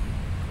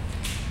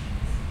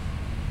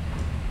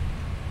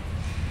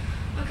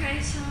Okay,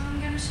 so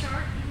I'm going to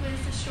start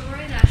with a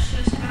story that's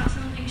just about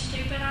something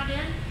stupid I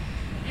did.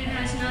 It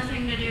has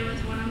nothing to do with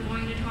what I'm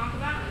going to talk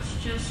about.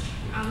 It's just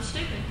I was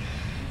stupid.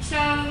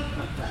 So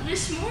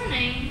this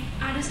morning,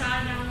 I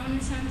decided I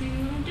wanted something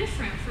a little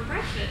different for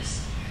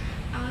breakfast.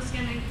 I was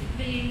going to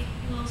be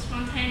a little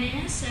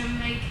spontaneous and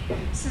make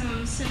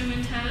some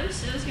cinnamon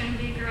toast. It was going to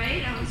be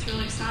great. I was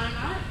really excited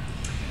about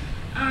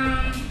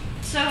it.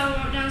 So I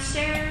walked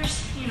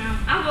downstairs.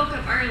 I woke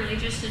up early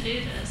just to do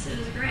this. It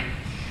was great.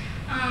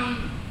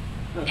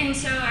 And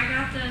so I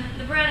got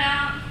the bread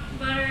out,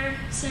 butter,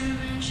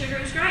 cinnamon, sugar.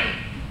 It was great.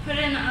 Put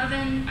it in the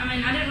oven.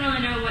 I didn't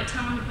really know what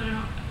time to put it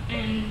on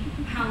and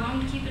how long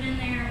to keep it in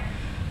there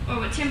or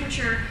what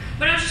temperature,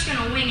 but I was just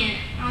going to wing it.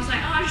 I was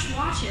like, I'll just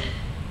watch it.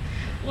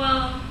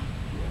 Well,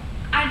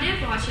 I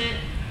did watch it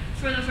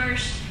for the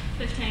first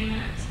 15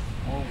 minutes.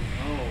 Oh,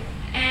 no.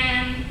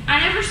 And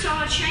I never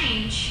saw a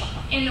change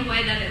in the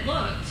way that it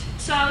looked.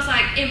 So I was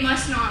like, it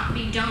must not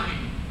be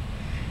done.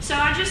 So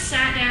I just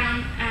sat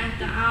down at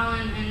the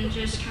island and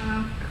just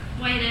kind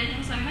of waited. I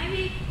was like,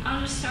 maybe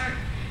I'll just start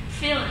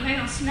feel it. Maybe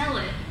I'll smell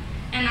it.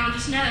 And I'll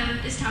just know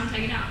it's time to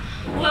take it out.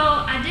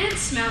 Well, I did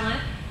smell it.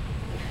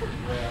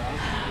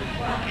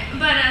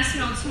 But I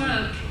smelled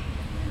smoke.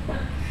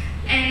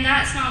 And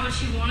that's not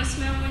what you want to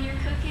smell when you're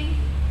cooking.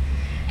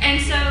 And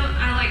so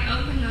I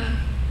opened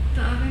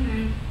the oven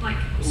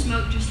and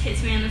smoke just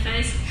hits me in the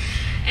face.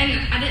 And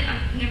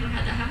I've never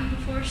had that happen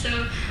before,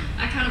 so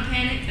I kind of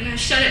panicked and I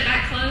shut it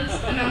back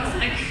closed, and I was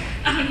like,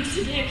 I don't know what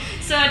to do.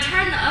 So I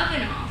turned the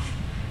oven off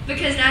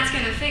because that's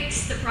going to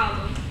fix the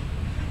problem.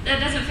 That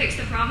doesn't fix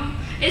the problem.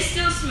 It's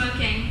still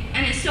smoking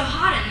and it's still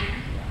hot in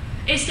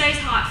there. It stays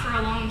hot for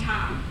a long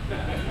time.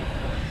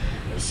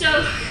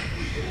 So,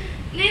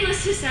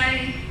 needless to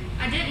say,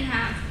 I didn't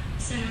have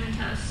cinnamon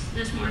toast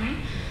this morning.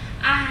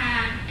 I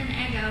had an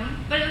Eggo,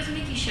 but it was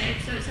Mickey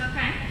shaped, so it's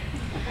okay.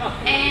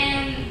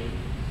 And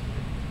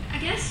I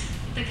guess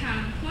the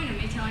kind of point of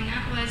me telling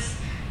that was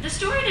the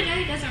story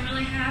today doesn't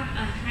really have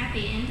a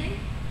happy ending.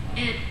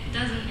 It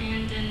doesn't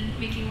end in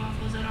Mickey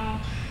Waffles at all.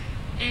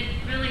 It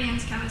really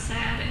ends kind of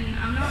sad, and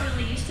I'm not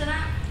really used to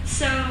that.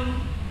 So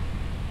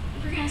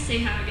we're going to see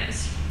how it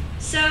goes.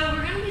 So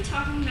we're going to be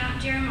talking about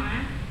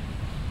Jeremiah.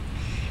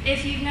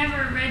 If you've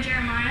never read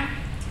Jeremiah,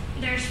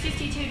 there's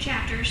 52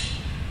 chapters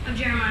of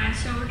Jeremiah,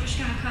 so we're just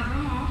going to cover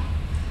them all.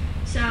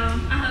 So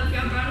I hope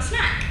y'all brought a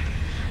snack.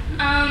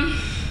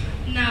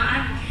 No,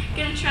 I'm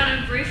going to try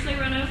to briefly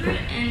run over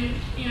it, and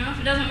if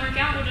it doesn't work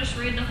out, we'll just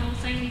read the whole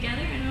thing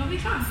together and it'll be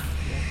fun.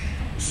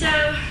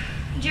 So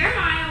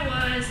Jeremiah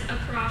was a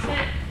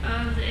prophet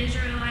of the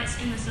Israelites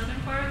in the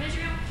southern part of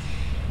Israel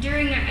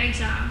during their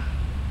exile,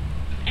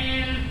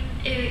 and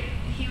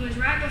he was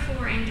right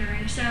before and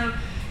during. So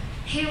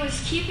he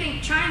was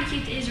trying to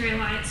keep the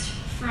Israelites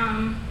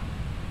from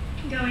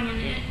going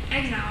into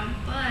exile,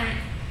 but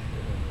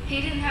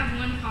he didn't have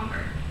one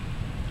convert.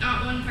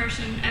 Not one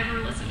person ever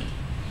listened.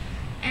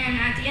 And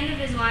at the end of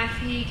his life,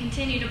 he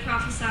continued to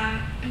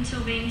prophesy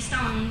until being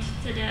stoned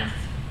to death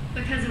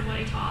because of what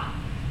he taught.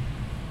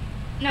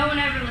 No one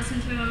ever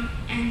listened to him,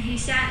 and he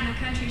sat in the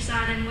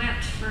countryside and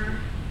wept for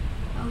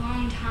a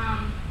long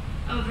time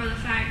over the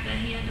fact that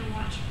he had to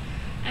watch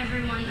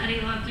everyone that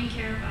he loved and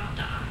cared about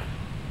die.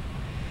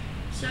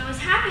 So as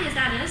happy as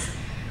that is,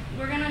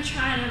 we're going to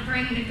try to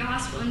bring the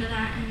gospel into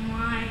that and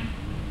why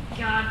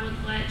God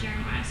would let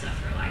Jeremiah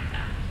suffer like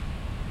that.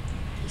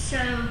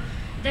 So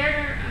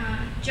their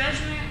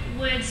judgment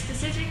would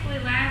specifically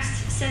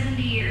last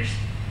 70 years.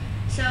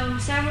 So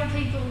several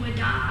people would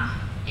die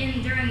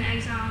during the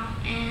exile,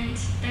 and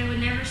they would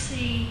never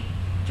see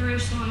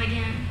Jerusalem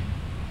again.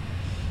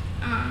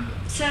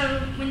 So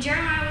when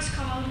Jeremiah was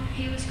called,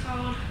 he was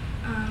called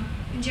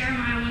in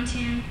Jeremiah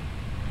 1:10,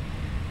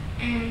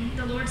 and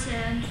the Lord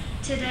said,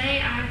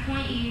 "Today I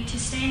appoint you to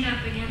stand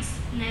up against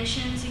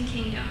nations and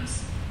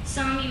kingdoms.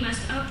 Some you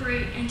must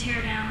uproot and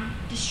tear down,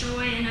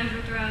 destroy and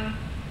overthrow.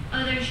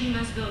 Others you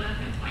must build up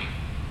and plant."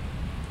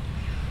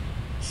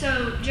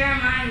 So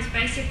Jeremiah is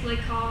basically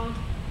called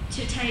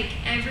to take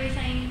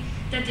everything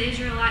that the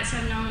Israelites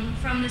have known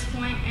from this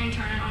point and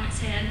turn it on its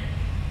head.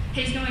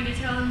 He's going to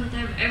tell them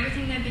that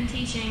everything they've been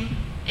teaching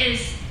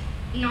is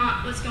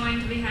not what's going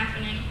to be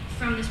happening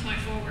from this point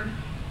forward.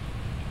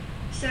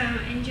 So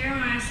in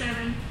Jeremiah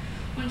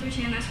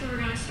 7:1-10, that's where we're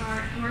going to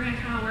start, and we're going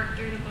to kind of work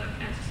through the book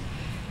as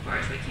far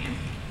as we can.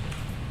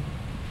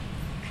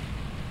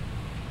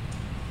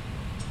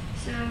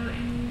 So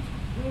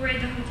we'll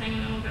read the whole thing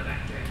and then we'll go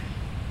back through it.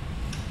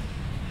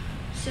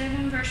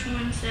 7 verse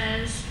 1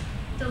 says,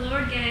 "The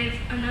Lord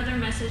gave another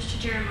message to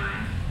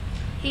Jeremiah.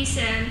 He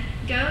said,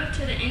 'Go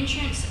to the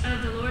entrance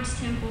of the Lord's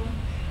temple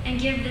and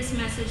give this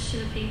message to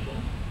the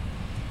people.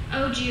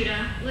 O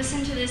Judah,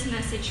 listen to this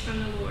message from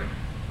the Lord.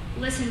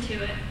 Listen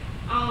to it,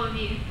 all of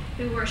you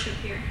who worship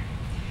here.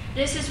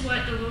 This is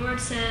what the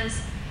Lord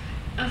says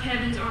of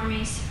heaven's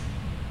armies,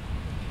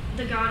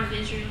 the God of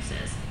Israel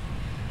says.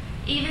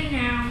 Even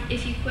now,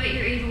 if you quit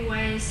your evil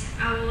ways,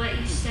 I will let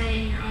you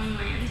stay in your own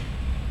land.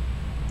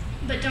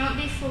 But don't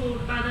be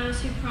fooled by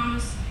those who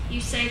promise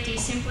you safety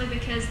simply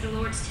because the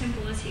Lord's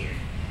temple is here.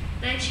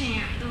 They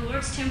chant, "The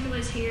Lord's temple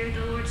is here,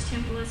 the Lord's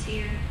temple is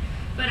here."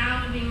 But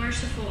I will be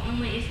merciful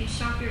only if you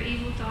stop your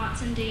evil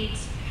thoughts and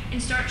deeds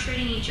and start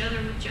treating each other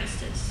with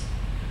justice.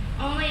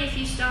 Only if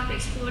you stop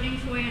exploiting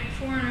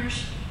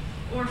foreigners,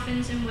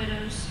 orphans, and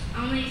widows.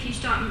 Only if you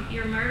stop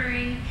your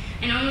murdering,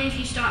 and only if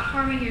you stop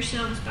harming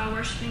yourselves by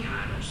worshiping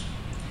idols.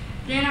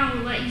 Then I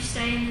will let you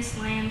stay in this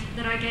land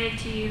that I gave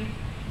to you,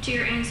 to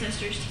your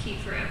ancestors, to keep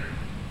forever.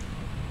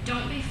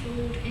 Don't be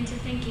fooled into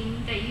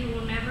thinking that you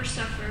will never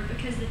suffer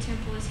because the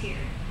temple is here.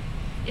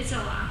 It's a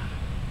lie.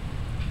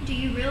 Do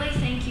you really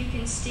think you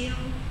can steal,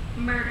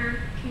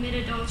 murder, commit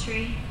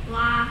adultery,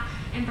 lie,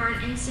 and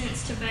burn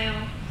incense to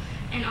Baal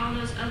and all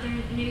those other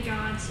new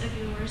gods of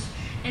yours,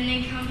 and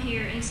then come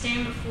here and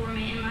stand before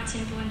me in my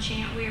temple and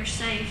chant, "We are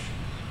safe,"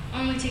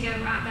 only to go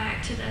right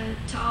back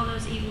to all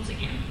those evils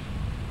again?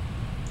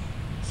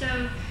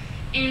 So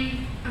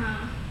in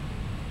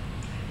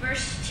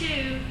verse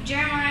 2,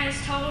 Jeremiah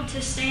is told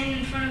to stand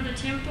in front of the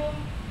temple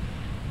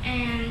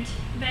and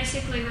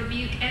basically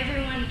rebuke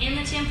everyone in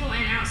the temple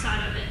and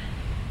outside of it.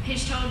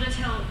 He's told to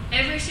tell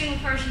every single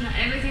person that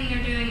everything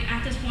they're doing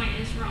at this point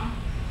is wrong.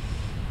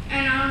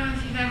 And I don't know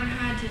if you've ever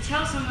had to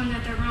tell someone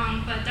that they're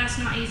wrong, but that's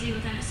not easy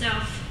within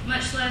itself,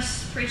 much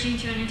less preaching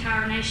to an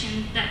entire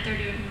nation that they're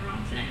doing the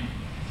wrong thing.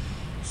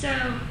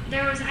 So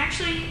there was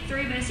actually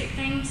 3 basic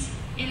things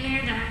in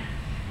there that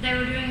they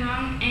were doing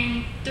wrong,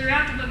 and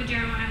throughout the book of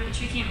Jeremiah,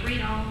 which we can't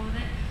read all of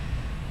it,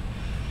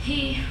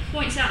 he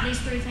points out these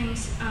 3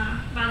 things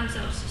by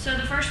themselves. So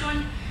the first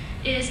one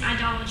is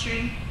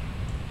idolatry,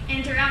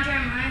 and throughout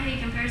Jeremiah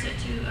he compares it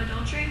to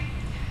adultery.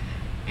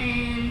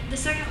 And the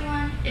second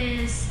one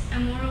is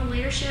immoral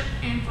leadership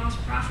and false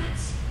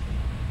prophets,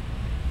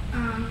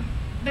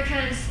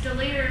 because the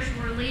leaders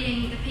were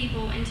leading the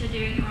people into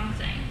doing the wrong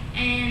thing.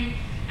 And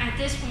at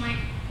this point,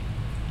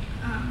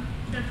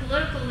 the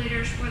political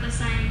leaders were the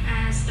same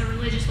as the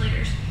religious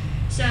leaders.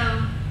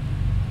 So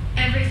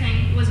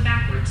everything was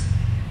backwards.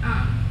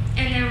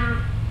 And they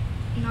were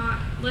not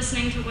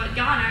listening to what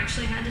God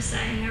actually had to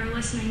say, and they were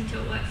listening to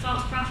what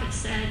false prophets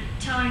said,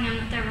 telling them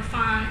that they were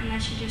fine and they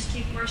should just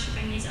keep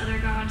worshiping these other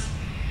gods,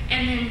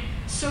 and then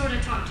sort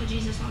of talk to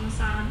Jesus on the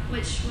side,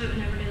 which we would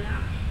never do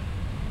that.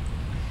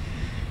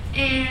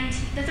 And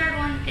the third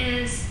one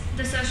is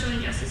the social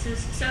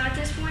injustices. So at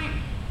this point,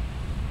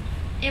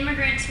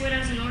 immigrants,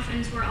 widows, and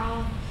orphans were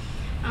all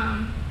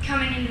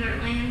coming into their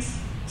lands,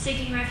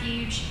 seeking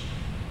refuge.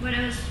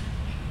 Widows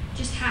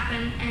just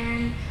happened,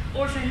 and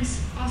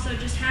orphans also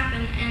just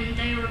happened, and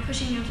they were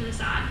pushing them to the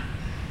side.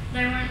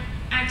 They weren't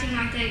acting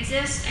like they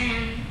exist,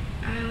 and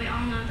I mean, we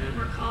all know that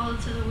we're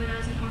called to the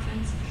widows and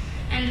orphans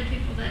and the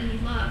people that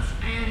need love,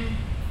 and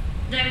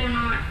they were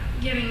not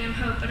giving them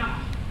hope at all.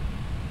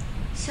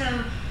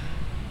 So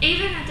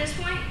even at this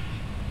point,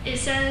 it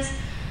says,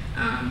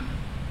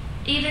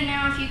 even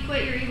now if you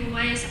quit your evil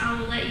ways, I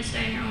will let you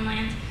stay in your own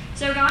land.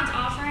 So God's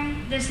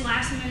offering this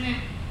last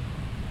minute,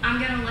 I'm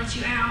going to let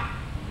you out.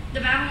 The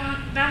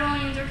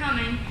Babylonians are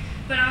coming,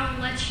 but I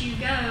will let you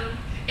go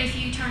if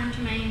you turn to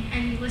me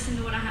and you listen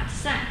to what I have to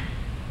say.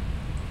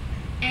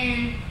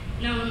 And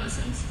no one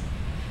listens.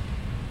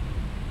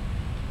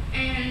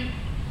 And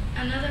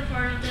another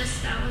part of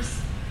this that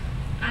was,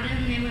 I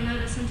didn't even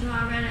notice until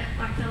I read it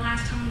like the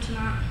last time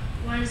tonight,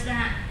 was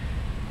that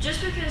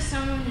just because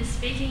someone is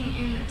speaking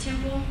in the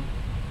temple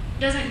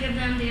doesn't give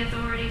them the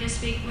authority to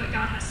speak what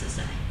God has to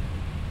say.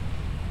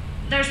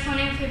 There's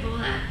plenty of people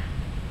that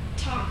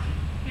talk,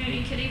 and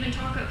you could even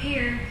talk up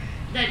here,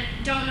 that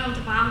don't know what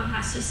the Bible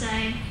has to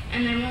say,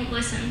 and they won't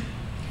listen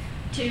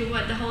to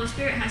what the Holy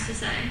Spirit has to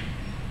say.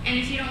 And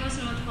if you don't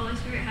listen to what the Holy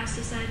Spirit has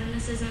to say, then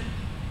this isn't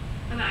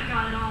about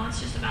God at all, it's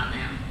just about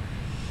them.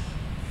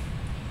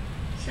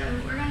 So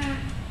we're going to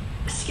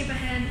skip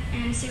ahead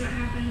and see what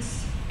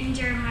happens in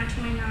Jeremiah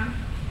 29,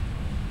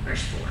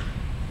 verse 4.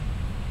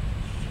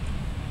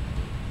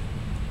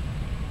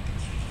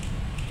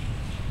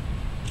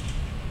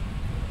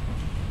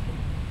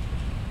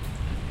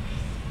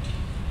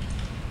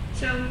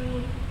 So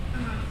we'll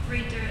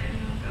read through it and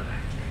then we'll go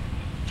back through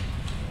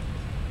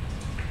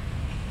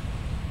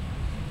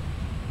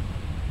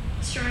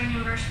it. Starting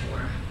in verse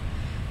 4.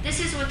 This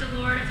is what the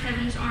Lord of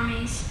heaven's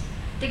armies,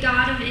 the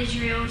God of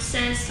Israel,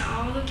 says to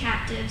all the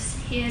captives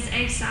he has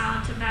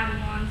exiled to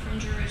Babylon from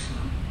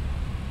Jerusalem.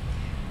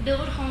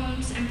 Build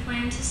homes and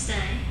plan to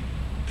stay.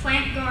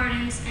 Plant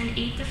gardens and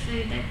eat the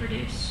food they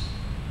produce.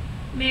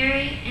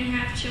 Marry and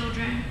have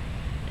children.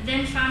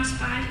 Then find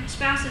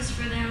spouses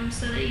for them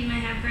so that you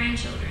may have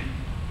grandchildren.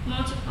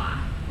 Multiply,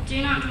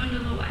 do not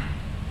dwindle away.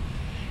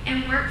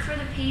 And work for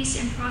the peace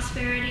and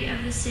prosperity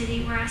of the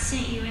city where I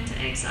sent you into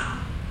exile.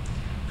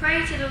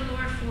 Pray to the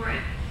Lord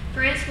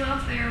for its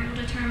welfare will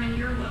determine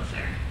your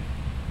welfare.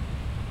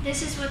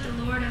 This is what the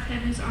Lord of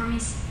heaven's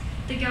armies,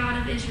 the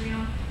God of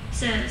Israel,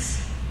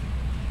 says.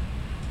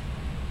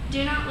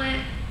 Do not let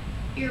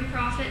your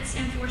prophets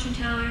and fortune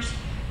tellers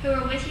who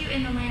are with you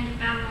in the land of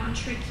Babylon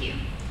trick you.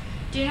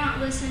 Do not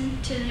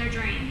listen to their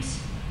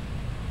dreams.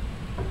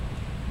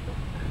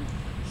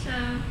 So,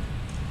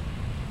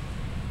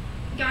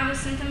 God has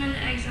sent them into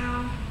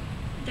exile.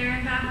 They're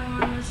in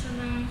Babylon, most of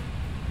them.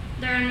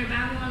 they're under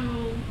Babylon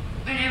rule,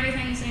 and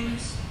everything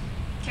seems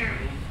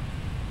terrible.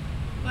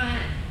 But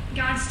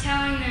God's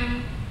telling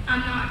them, I'm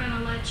not going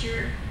to let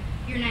your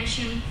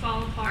nation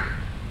fall apart.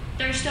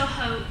 There's still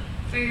hope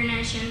for your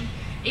nation,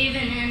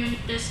 even in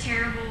this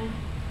terrible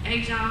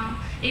exile,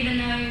 even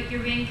though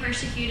you're being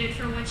persecuted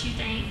for what you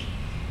think.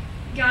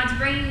 God's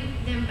bringing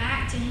them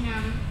back to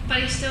Him,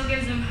 but He still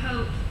gives them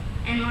hope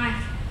and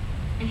life,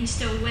 and He's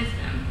still with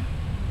them.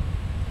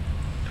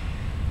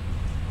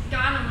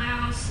 God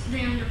allows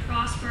them to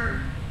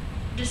prosper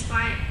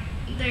despite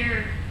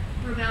their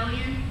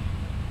rebellion.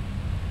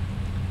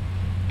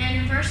 And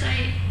in verse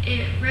 8,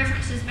 it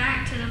references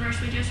back to the verse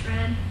we just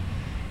read,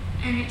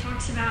 and it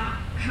talks about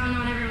how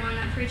not everyone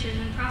that preaches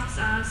and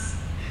prophesies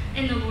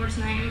in the Lord's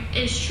name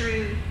is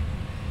true,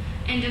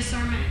 and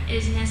discernment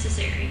is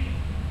necessary.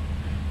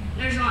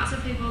 There's lots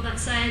of people that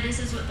say this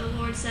is what the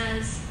Lord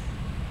says,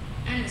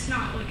 and it's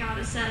not what God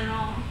has said at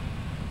all.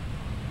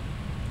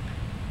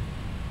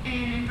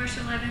 And in verse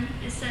 11,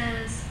 it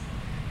says,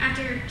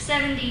 after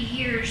 70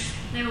 years,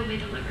 they will be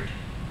delivered.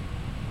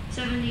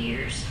 70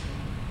 years.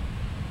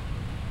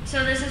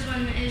 So this is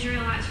when the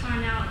Israelites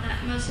find out that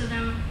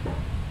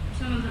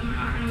some of them are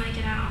not going to make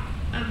it out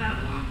of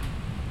Babylon.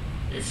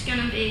 This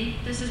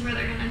is where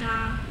they're going to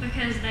die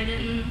because they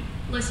didn't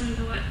listen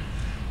to what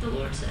the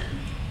Lord said.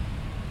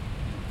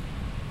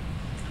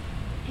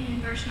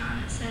 In verse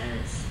 9 it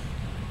says,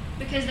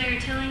 because they are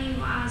telling you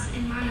lies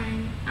in my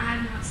name, I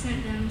have not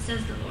sent them,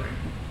 says the Lord.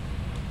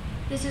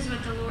 This is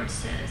what the Lord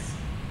says.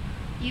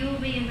 You will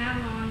be in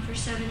Babylon for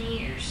 70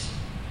 years,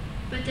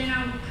 but then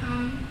I will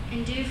come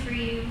and do for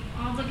you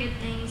all the good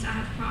things I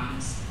have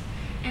promised,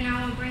 and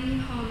I will bring you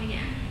home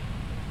again.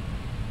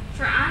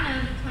 For I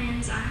know the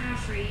plans I have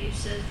for you,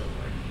 says the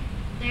Lord.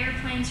 They are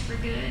plans for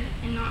good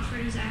and not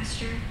for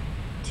disaster,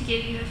 to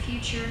give you a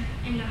future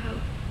and a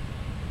hope.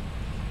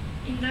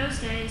 In those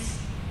days,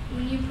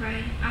 when you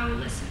pray, I will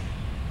listen.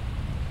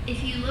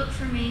 If you look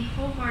for me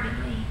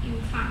wholeheartedly, you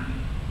will find me.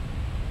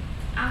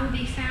 I will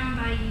be found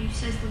by you,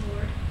 says the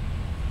Lord.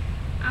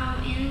 I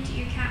will end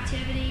your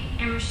captivity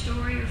and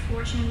restore your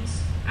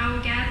fortunes. I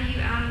will gather you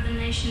out of the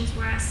nations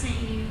where I sent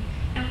you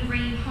and will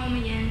bring you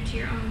home again to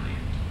your own land.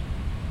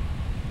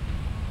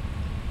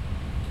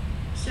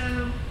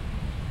 So,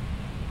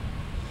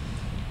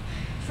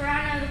 for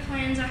I know the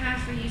plans I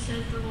have for you,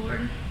 says the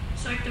Lord.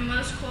 It's like the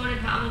most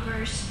quoted Bible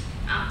verse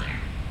out there.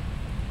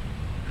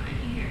 I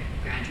mean, you hear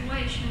it,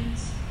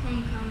 graduations,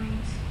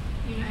 homecomings,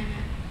 you name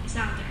it, it's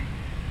out there.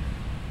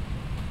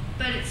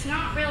 But it's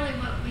not really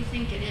what we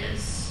think it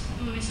is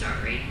when we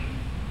start reading.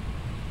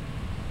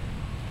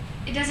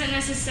 It doesn't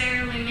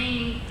necessarily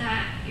mean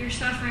that your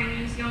suffering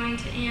is going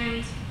to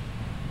end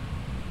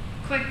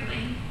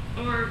quickly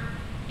or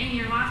in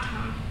your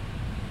lifetime.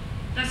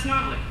 That's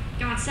not what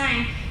God's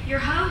saying. Your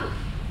hope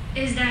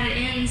is that it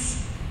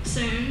ends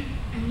soon,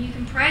 and you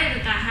can pray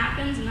that that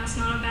happens, and that's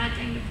not a bad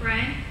thing to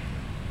pray.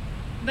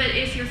 But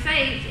if your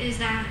faith is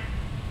that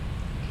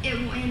it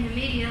will end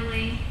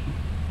immediately,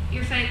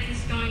 your faith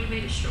is going to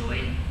be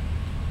destroyed.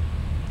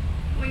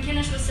 When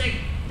Candace was sick,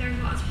 there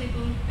were lots of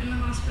people in the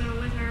hospital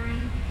with her,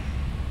 and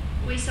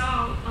we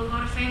saw a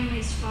lot of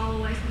families fall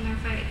away from their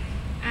faith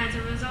as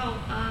a result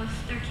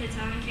of their kids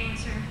having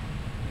cancer.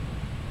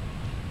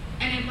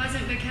 And it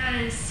wasn't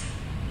because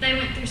they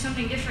went through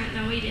something different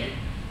than we did.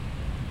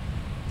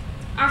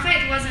 Our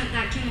faith wasn't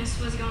that Candace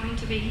was going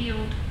to be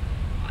healed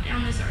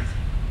on this earth.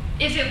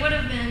 If it would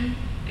have been,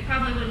 it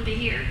probably wouldn't be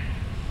here.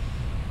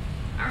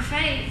 Our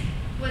faith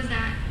was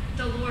that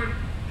the Lord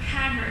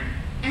had her,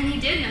 and He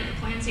did know the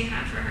plans He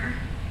had for her.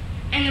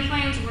 And the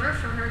plans were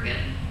for her good.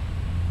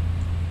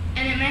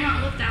 And it may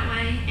not look that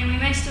way, and we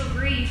may still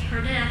grieve her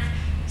death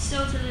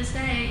still to this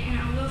day, and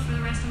I will for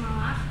the rest of my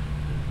life.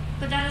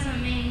 But that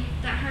doesn't mean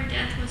that her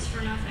death was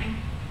for nothing.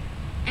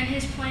 And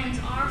His plans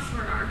are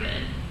for our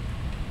good.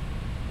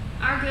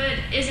 Our good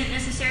isn't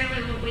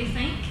necessarily what we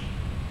think,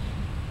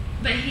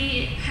 but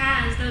He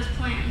has those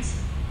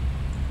plans.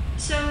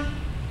 So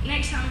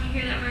next time you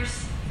hear that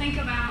verse, think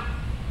about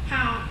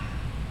how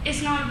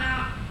it's not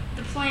about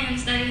the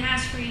plans that He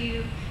has for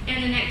you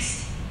in the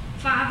next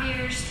 5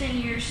 years, 10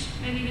 years,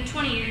 maybe even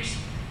 20 years.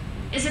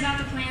 It's about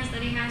the plans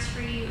that He has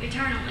for you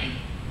eternally.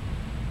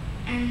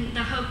 And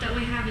the hope that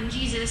we have in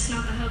Jesus,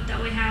 not the hope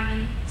that we have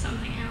in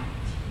something else.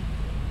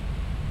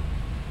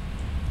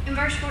 In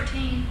verse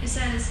 14, it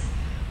says,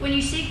 when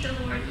you seek the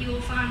Lord, you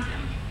will find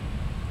Him.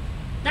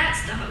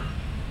 That's the hope.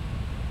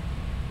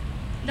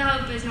 The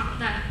hope is not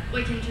that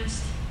we can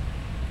just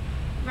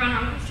run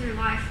our way through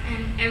life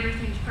and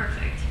everything's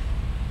perfect.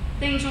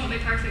 Things won't be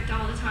perfect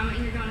all the time,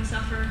 and you're going to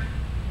suffer.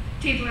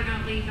 People are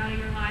going to leave out of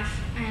your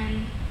life,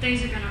 and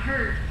things are going to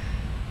hurt.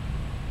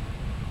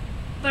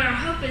 But our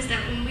hope is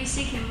that when we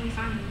seek Him, we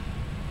find Him.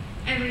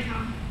 Every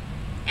time.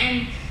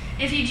 And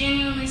if you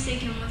genuinely seek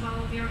Him with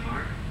all of your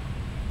heart,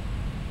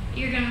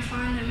 you're going to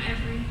find Him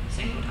every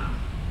single time.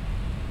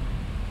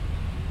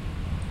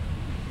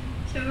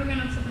 So we're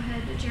going to flip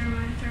ahead to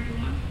Jeremiah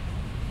 31.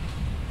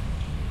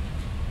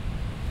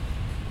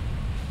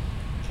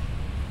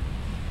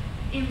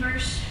 In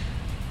verse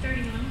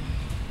 31,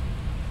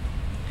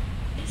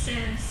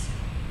 says,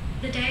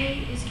 "The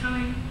day is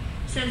coming,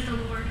 says the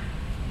Lord,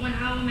 when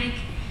I will make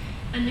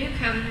a new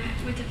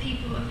covenant with the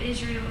people of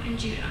Israel and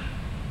Judah.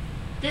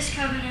 This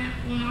covenant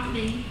will not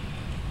be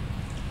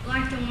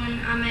like the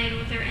one I made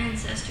with their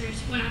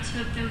ancestors when I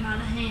took them by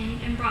the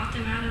hand and brought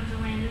them out of the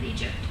land of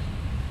Egypt.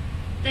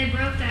 They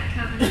broke that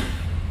covenant,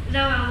 though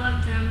I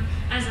loved them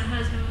as a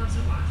husband loves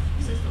a wife,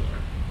 says the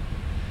Lord.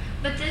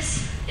 But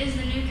this is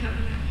the new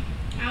covenant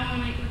I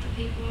will make with the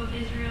people of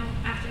Israel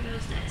after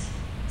those days,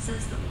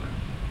 says the Lord.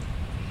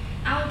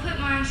 I will put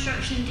my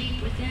instruction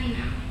deep within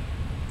them,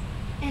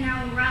 and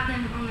I will write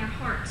them on their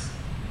hearts.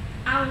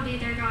 I will be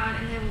their God,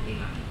 and they will be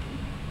my people.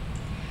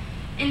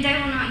 And they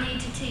will not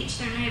need to teach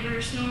their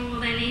neighbors, nor will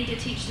they need to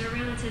teach their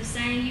relatives,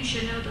 saying, 'You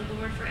should know the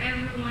Lord,' for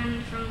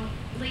everyone from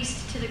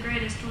least to the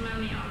greatest will know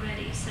me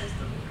already, says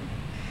the Lord.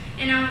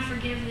 And I will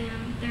forgive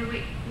them their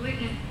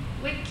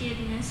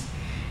wickedness,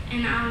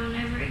 and I will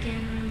never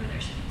again remember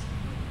their sins."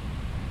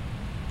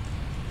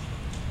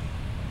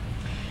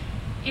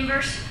 In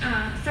verse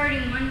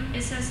 31,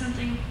 it says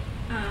something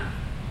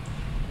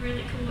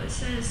really cool. It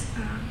says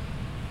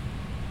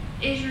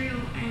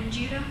Israel and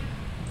Judah.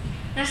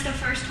 That's the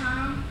first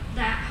time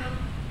that hope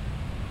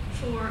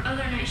for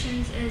other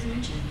nations is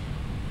mentioned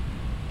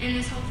in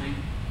this whole thing.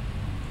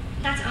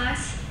 That's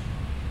us.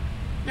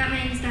 That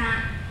means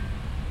that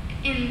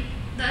in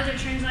the other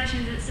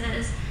translations it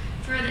says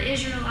for the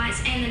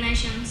Israelites and the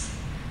nations.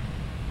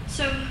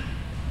 So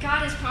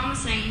God is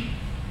promising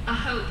a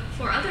hope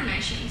for other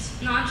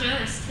nations, not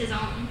just his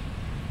own.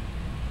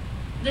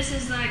 This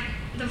is like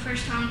the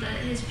first time that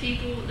his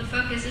people, the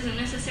focus isn't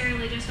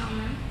necessarily just on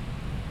them.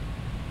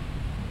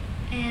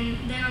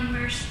 And then on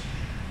verse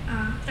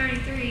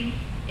 33,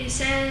 it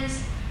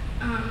says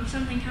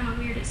something kind of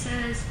weird. It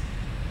says,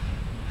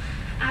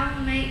 "I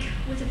will make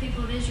with the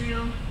people of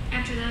Israel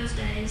after those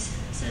days,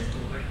 says the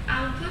Lord.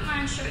 I will put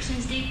my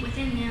instructions deep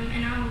within them,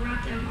 and I will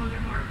write them on their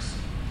hearts."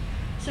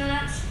 So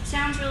that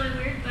sounds really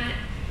weird, but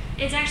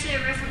it's actually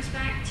a reference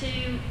back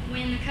to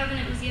when the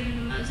covenant was given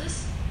to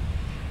Moses,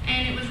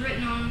 and it was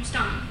written on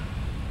stone,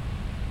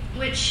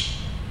 which,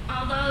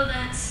 although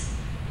that's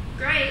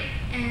great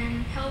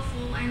and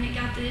helpful and it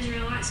got the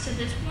Israelites to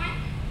this point,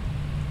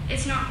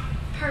 it's not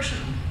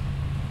personal.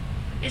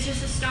 It's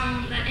just a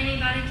stone that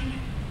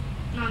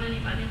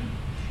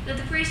that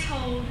the priest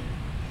hold.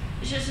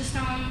 It's just a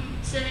stone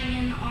sitting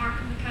in the Ark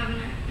of the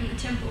Covenant in the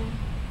temple.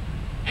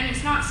 And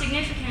it's not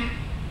significant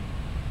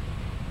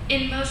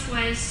in most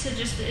ways to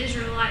just the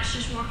Israelites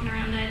just walking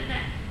around day to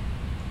day.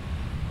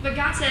 But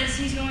God says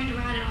he's going to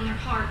write it on their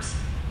hearts.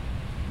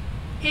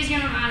 He's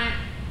going to write it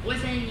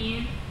within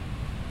you.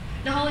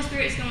 The Holy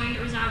Spirit is going to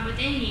reside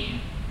within you.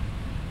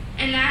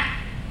 And that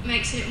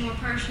makes it more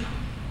personal.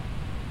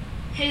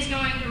 He's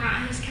going to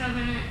write his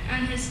covenant,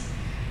 and his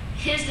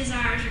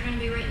desires are going to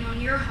be written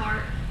on your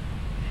heart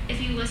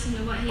if you listen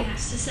to what he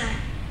has to say.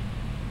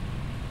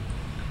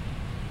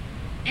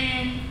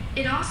 And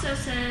it also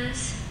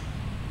says,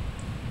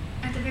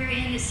 at the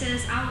very end, it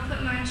says, "I will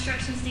put my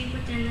instructions deep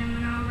within them,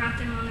 and I will write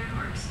them on their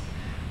hearts.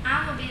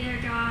 I will be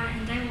their God,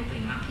 and they will be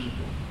my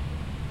people."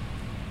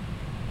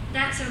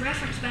 That's a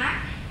reference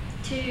back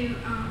to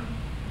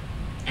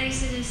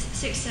Exodus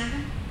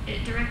 6:7.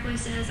 It directly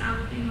says, "I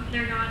will be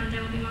their God, and they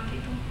will be my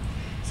people."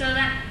 So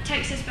that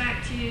takes us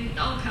back to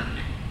the Old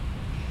Covenant.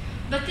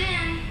 But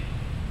then,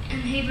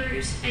 in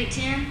Hebrews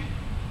 8:10,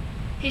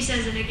 he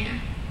says it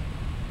again.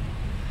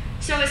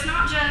 So it's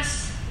not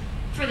just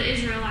for the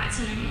Israelites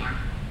anymore.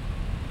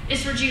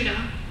 It's for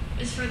Judah.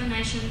 It's for the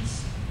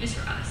nations. It's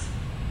for us.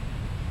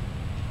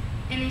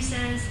 And he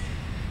says,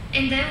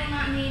 "And they will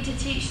not need to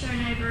teach their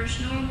neighbors,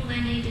 nor will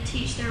they need to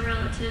teach their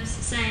relatives,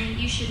 saying,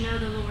 'You should know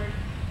the Lord,'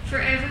 for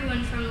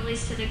everyone from the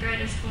least to the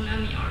greatest will know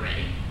me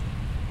already."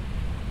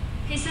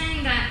 He's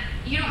saying that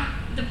you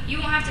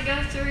won't have to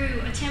go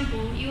through a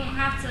temple. You won't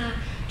have to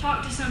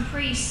talk to some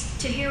priest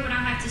to hear what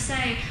I have to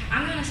say.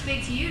 I'm going to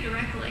speak to you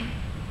directly,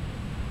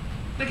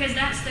 because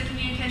that's the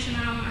communication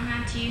that I want to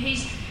have to you.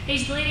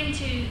 He's leading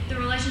to the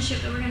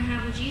relationship that we're going to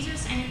have with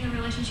Jesus and the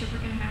relationship we're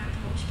going to have with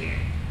the Holy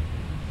Spirit.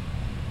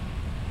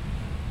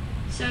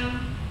 So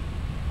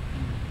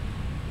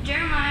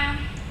Jeremiah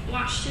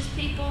watched his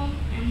people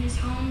and his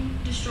home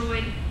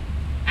destroyed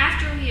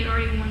after he had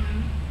already warned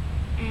them,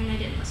 and they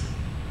didn't listen.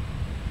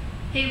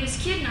 He was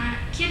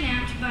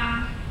kidnapped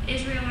by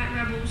Israelite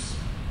rebels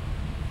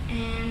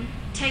and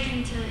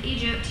taken to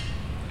Egypt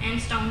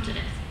and stoned to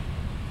death.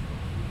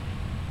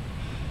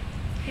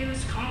 He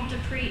was called to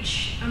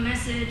preach a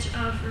message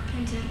of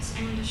repentance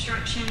and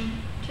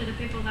destruction to the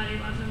people that he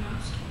loved the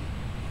most.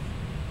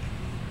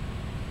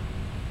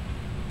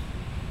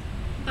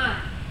 But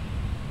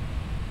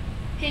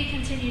he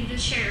continued to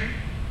share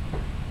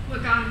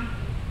what God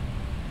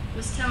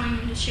was telling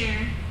him to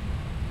share.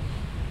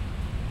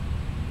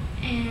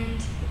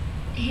 And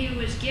he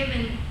was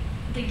given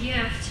the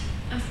gift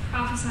of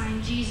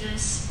prophesying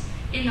Jesus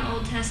in the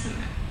Old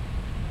Testament.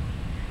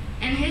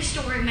 And his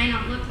story may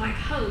not look like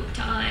hope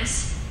to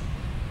us,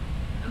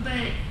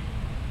 but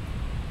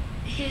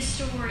his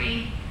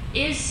story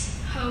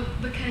is hope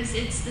because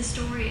it's the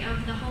story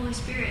of the Holy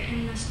Spirit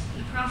and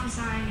the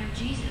prophesying of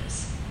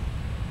Jesus.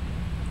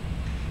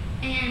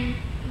 And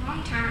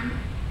long term,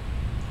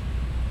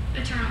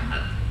 eternal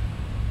hope.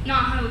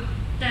 Not hope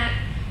that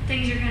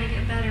things are going to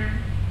get better,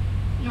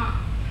 not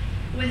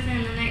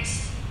within the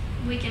next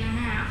week and a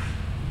half,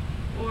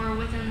 or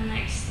within the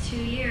next 2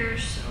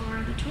 years,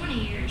 or the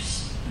 20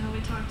 years that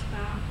we talked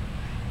about.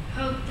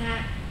 Hope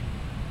that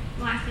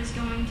life is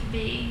going to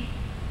be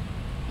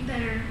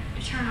better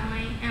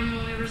eternally, and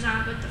when we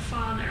reside with the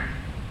Father,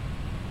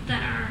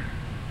 that our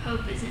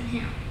hope is in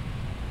Him.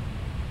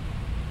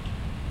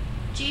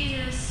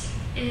 Jesus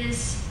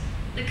is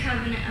the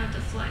covenant of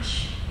the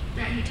flesh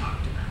that He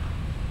talked about.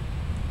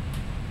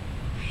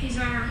 He's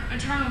our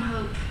eternal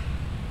hope.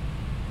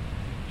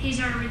 He's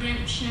our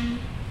redemption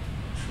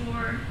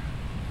for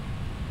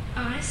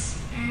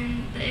us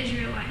and the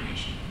Israelite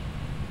nation.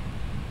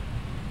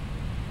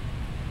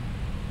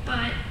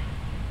 But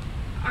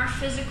our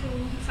physical,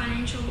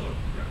 financial,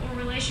 or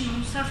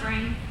relational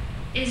suffering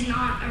is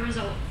not a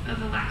result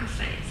of a lack of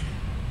faith.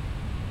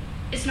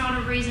 It's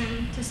not a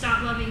reason to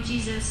stop loving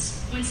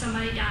Jesus when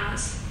somebody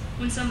dies,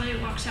 when somebody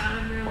walks out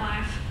of your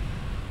life,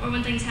 or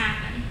when things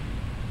happen.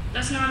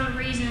 That's not a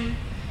reason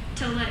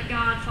to let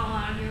God fall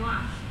out of your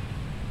life.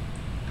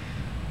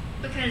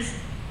 Because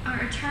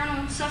our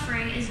eternal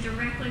suffering is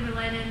directly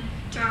related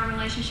to our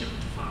relationship with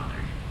the Father.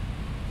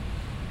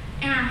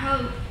 And our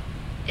hope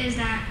is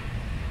that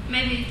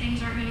maybe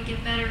things aren't going to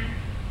get better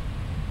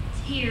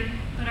here,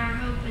 but our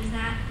hope is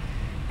that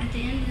at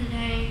the end of the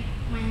day,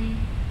 when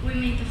we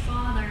meet the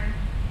Father,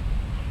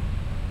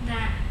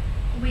 that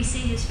we see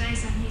His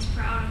face and He's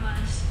proud of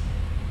us,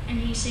 and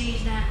He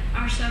sees that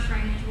our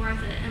suffering is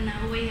worth it, and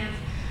that we have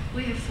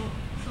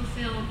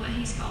fulfilled what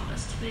He's called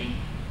us to be.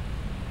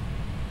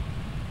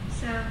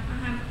 So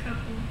I have a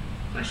couple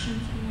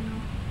questions and then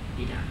I'll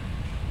be done.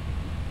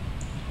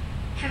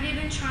 Have you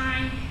been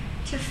trying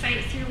to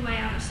faith your way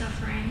out of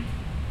suffering?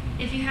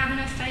 If you have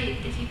enough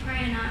faith, if you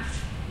pray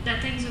enough,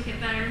 that things will get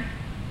better.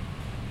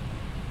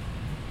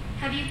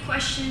 Have you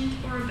questioned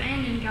or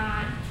abandoned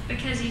God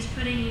because He's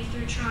putting you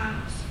through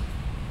trials?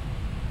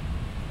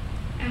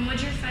 And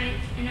would your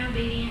faith and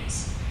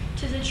obedience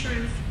to the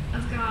truth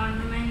of God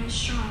remain as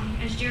strong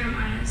as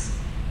Jeremiah's,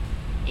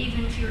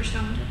 even if you were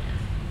stoned to death?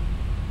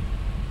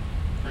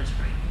 Let's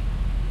pray.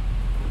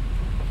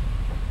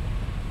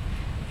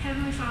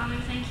 Heavenly Father,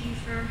 thank you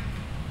for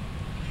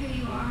who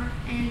you are,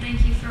 and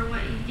thank you for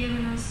what you've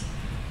given us.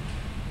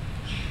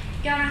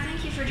 God, I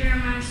thank you for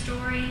Jeremiah's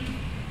story.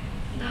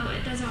 Though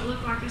it doesn't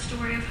look like a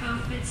story of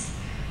hope, it's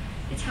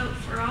hope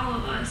for all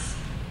of us.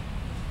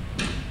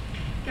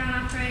 God,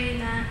 I pray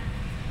that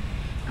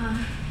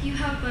you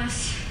help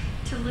us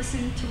to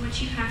listen to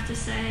what you have to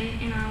say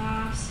in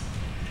our lives,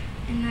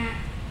 and that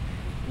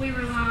we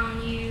rely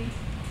on you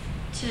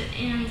to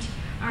end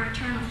our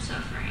eternal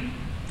suffering.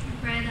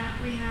 I pray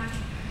that we have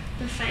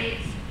the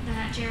faith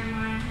that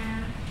Jeremiah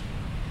had,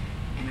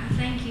 and I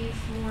thank you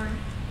for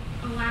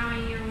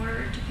allowing your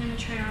word to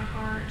penetrate our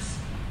hearts.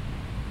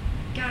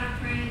 God, I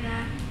pray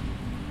that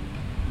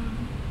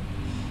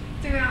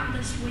throughout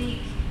this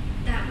week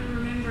that we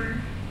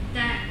remember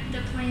that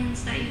the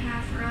plans that you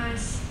have for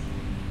us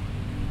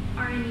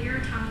are in your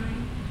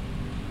timing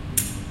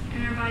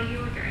and are by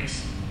your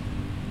grace.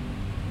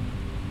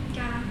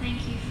 God, I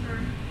thank you for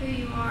who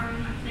you are,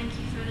 and I thank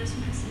you for this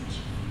message.